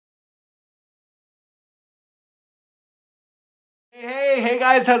Hey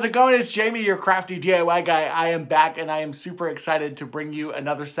guys, how's it going? It's Jamie, your crafty DIY guy. I am back and I am super excited to bring you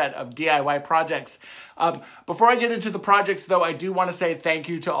another set of DIY projects. Before I get into the projects though, I do want to say thank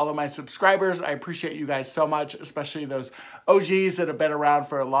you to all of my subscribers. I appreciate you guys so much, especially those OGs that have been around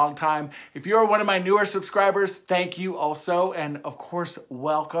for a long time. If you're one of my newer subscribers, thank you also. And of course,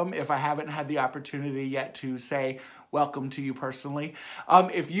 welcome if I haven't had the opportunity yet to say welcome to you personally.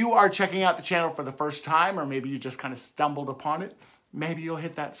 If you are checking out the channel for the first time, or maybe you just kind of stumbled upon it, maybe you'll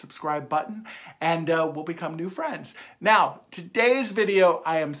hit that subscribe button and we'll become new friends. Now, today's video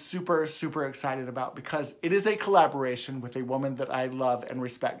I am super excited about because it is a collaboration with a woman that I love and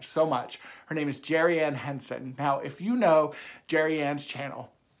respect so much. Her name is Jeri-Ann Henson. Now, if you know Jeri-Ann's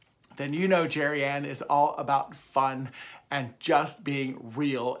channel, then you know Jeri-Ann is all about fun and just being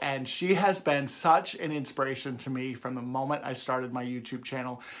real. And she has been such an inspiration to me from the moment I started my YouTube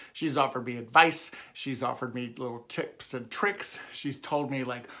channel. She's offered me advice. She's offered me little tips and tricks. She's told me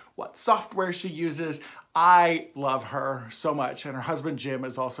like what software she uses. I love her so much. And her husband, Jim,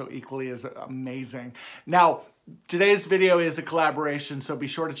 is also equally as amazing. Now, today's video is a collaboration, so be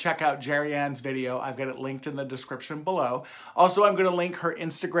sure to check out Jeri-Ann's video. I've got it linked in the description below. Also, I'm going to link her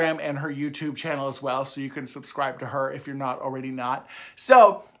Instagram and her YouTube channel as well, so you can subscribe to her if you're not already not.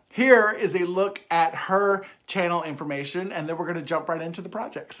 So here is a look at her channel information, and then we're going to jump right into the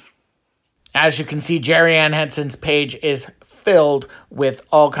projects. As you can see, Jeri-Ann Henson's page is filled with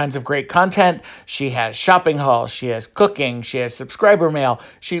all kinds of great content. She has shopping hauls, she has cooking, she has subscriber mail.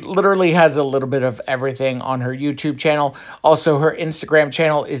 She literally has a little bit of everything on her YouTube channel. Also, her Instagram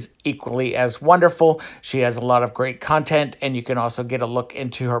channel is equally as wonderful. She has a lot of great content, and you can also get a look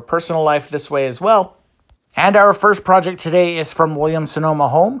into her personal life this way as well. And our first project today is from William Sonoma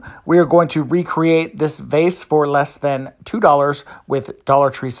Home. We are going to recreate this vase for less than $2 with Dollar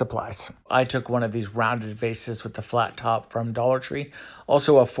Tree supplies. I took one of these rounded vases with the flat top from Dollar Tree.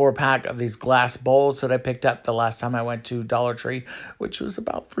 Also a 4-pack of these glass bowls that I picked up the last time I went to Dollar Tree, which was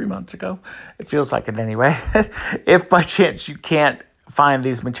about 3 months ago. It feels like it anyway. If by chance you can't find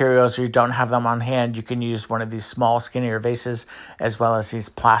these materials or you don't have them on hand, you can use one of these small skinnier vases as well as these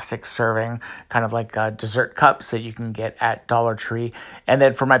plastic serving kind of like dessert cups that you can get at Dollar Tree. And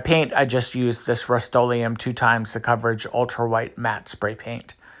then for my paint, I just used this Rust-Oleum 2 times the coverage ultra white matte spray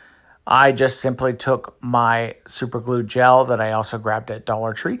paint. I just simply took my super glue gel that I also grabbed at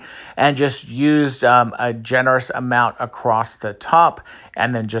Dollar Tree and just used a generous amount across the top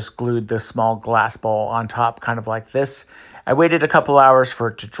and then just glued this small glass bowl on top kind of like this. I waited a couple hours for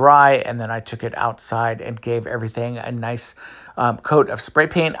it to dry, and then I took it outside and gave everything a nice coat of spray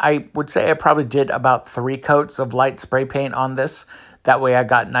paint. I would say I probably did about 3 coats of light spray paint on this. That way I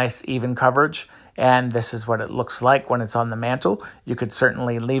got nice even coverage, and this is what it looks like when it's on the mantle. You could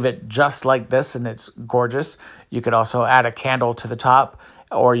certainly leave it just like this, and it's gorgeous. You could also add a candle to the top,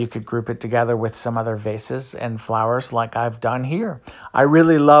 or you could group it together with some other vases and flowers like I've done here. I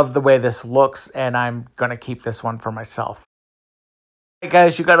really love the way this looks, and I'm going to keep this one for myself. Hey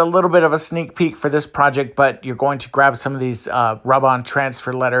guys, you got a little bit of a sneak peek for this project, but you're going to grab some of these rub-on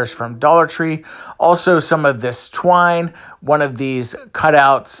transfer letters from Dollar Tree. Also some of this twine, one of these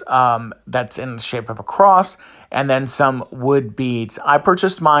cutouts that's in the shape of a cross, and then some wood beads. I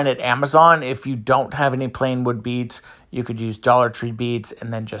purchased mine at Amazon. If you don't have any plain wood beads, you could use Dollar Tree beads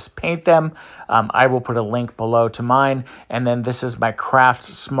and then just paint them. I will put a link below to mine. And then this is my Craft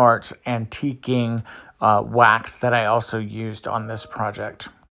Smart antiquing wax that I also used on this project.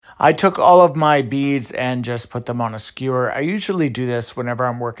 I took all of my beads and just put them on a skewer. I usually do this whenever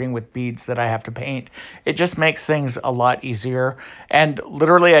I'm working with beads that I have to paint. It just makes things a lot easier. And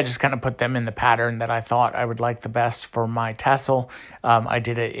literally, I just kind of put them in the pattern that I thought I would like the best for my tassel. I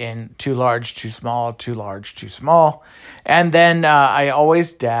did it in too large, too small, too large, too small. And then I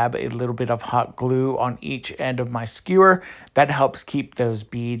always dab a little bit of hot glue on each end of my skewer. That helps keep those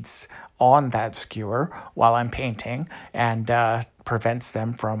beads on that skewer while I'm painting and prevents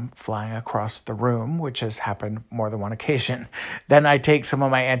them from flying across the room, which has happened more than one occasion. Then I take some of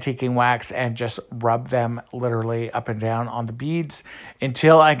my antiquing wax and just rub them literally up and down on the beads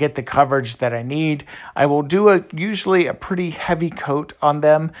until I get the coverage that I need. I will do usually a pretty heavy coat on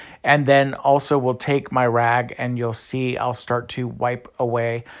them, and then also will take my rag and you'll see I'll start to wipe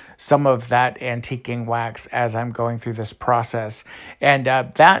away some of that antiquing wax as I'm going through this process. And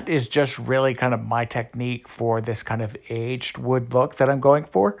that is just really kind of my technique for this kind of aged wood look that I'm going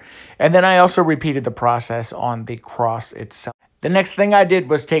for. And then I also repeated the process on the cross itself. The next thing I did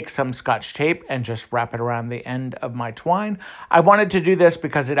was take some Scotch tape and just wrap it around the end of my twine. I wanted to do this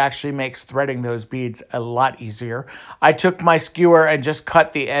because it actually makes threading those beads a lot easier. I took my skewer and just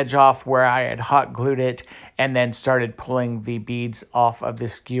cut the edge off where I had hot glued it and then started pulling the beads off of the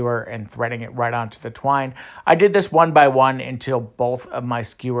skewer and threading it right onto the twine. I did this one by one until both of my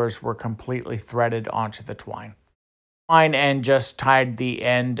skewers were completely threaded onto the twine. And just tied the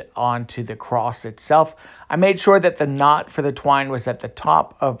end onto the cross itself. I made sure that the knot for the twine was at the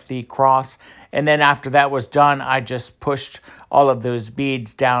top of the cross, and then after that was done, I just pushed all of those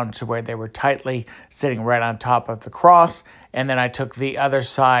beads down to where they were tightly sitting right on top of the cross, and then I took the other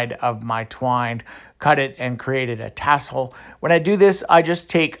side of my twine, cut it, and created a tassel. When I do this, I just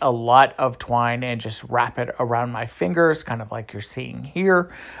take a lot of twine and just wrap it around my fingers, kind of like you're seeing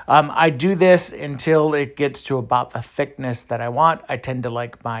here. I do this until it gets to about the thickness that I want. I tend to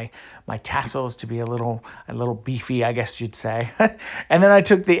like my tassels to be a little beefy, I guess you'd say. And then I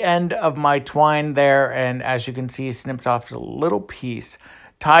took the end of my twine there, and as you can see, snipped off a little piece,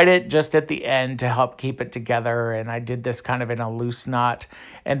 tied it just at the end to help keep it together, and I did this kind of in a loose knot.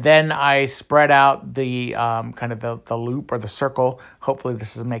 And then I spread out the kind of the loop or the circle, hopefully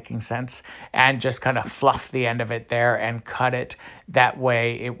this is making sense, and just kind of fluff the end of it there and cut it. That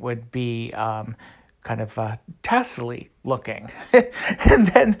way it would be kind of tassel-y looking. And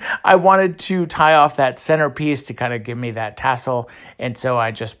then I wanted to tie off that centerpiece to kind of give me that tassel, and so I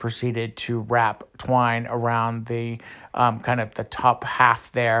just proceeded to wrap twine around the kind of the top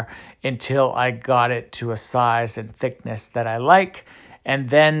half there until I got it to a size and thickness that I like.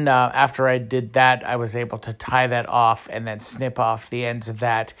 And then after I did that, I was able to tie that off and then snip off the ends of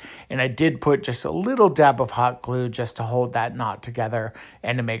that. And I did put just a little dab of hot glue just to hold that knot together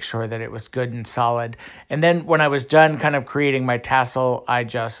and to make sure that it was good and solid. And then when I was done kind of creating my tassel, I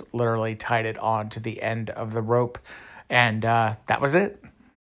just literally tied it on to the end of the rope. And that was it.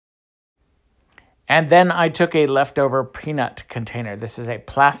 And then I took a leftover peanut container. This is a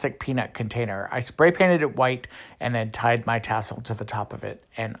plastic peanut container. I spray painted it white and then tied my tassel to the top of it.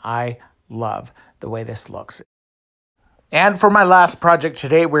 And I love the way this looks. And for my last project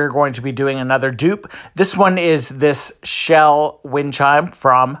today, we're going to be doing another dupe. This one is this shell wind chime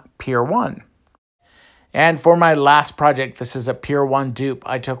from Peir One. And for my last project, this is a Peir One dupe.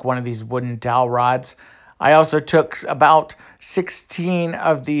 I took one of these wooden dowel rods. I also took about 16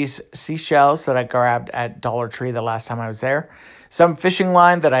 of these seashells that I grabbed at Dollar Tree the last time I was there, some fishing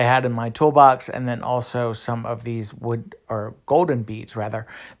line that I had in my toolbox, and then also some of these wood or golden beads rather.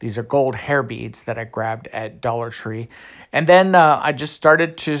 These are gold hair beads that I grabbed at Dollar Tree. And then I just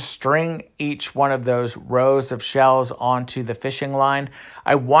started to string each one of those rows of shells onto the fishing line.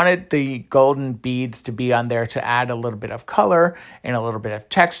 I wanted the golden beads to be on there to add a little bit of color and a little bit of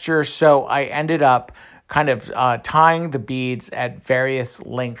texture, so I ended up kind of tying the beads at various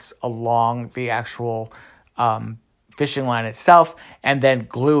lengths along the actual fishing line itself, and then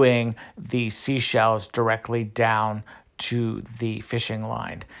gluing the seashells directly down to the fishing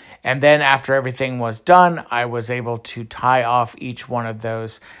line. And then after everything was done, I was able to tie off each one of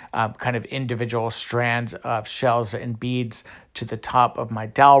those kind of individual strands of shells and beads to the top of my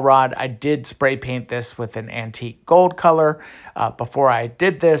dowel rod. I did spray paint this with an antique gold color before I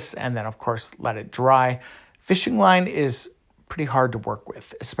did this, and then of course let it dry. Fishing line is pretty hard to work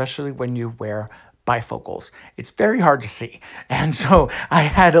with, especially when you wear bifocals. It's very hard to see. And so I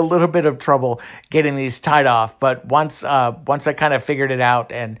had a little bit of trouble getting these tied off, but once I kind of figured it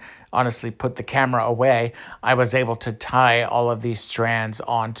out and honestly put the camera away, I was able to tie all of these strands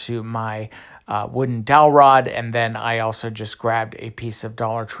onto my wooden dowel rod, and then I also just grabbed a piece of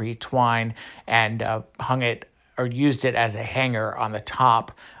Dollar Tree twine and hung it or used it as a hanger on the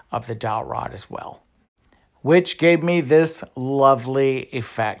top of the dowel rod as well, which gave me this lovely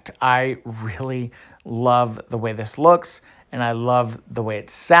effect. I really love the way this looks, and I love the way it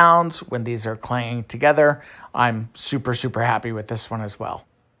sounds when these are clanging together. I'm super, super happy with this one as well.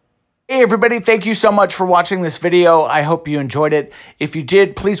 Hey everybody, thank you so much for watching this video. I hope you enjoyed it. If you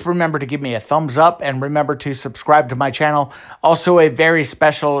did, please remember to give me a thumbs up and remember to subscribe to my channel. Also, a very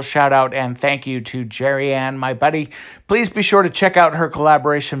special shout out and thank you to Jeri-Ann, my buddy. Please be sure to check out her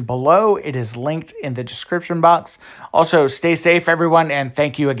collaboration below. It is linked in the description box. Also, stay safe everyone, and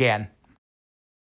thank you again.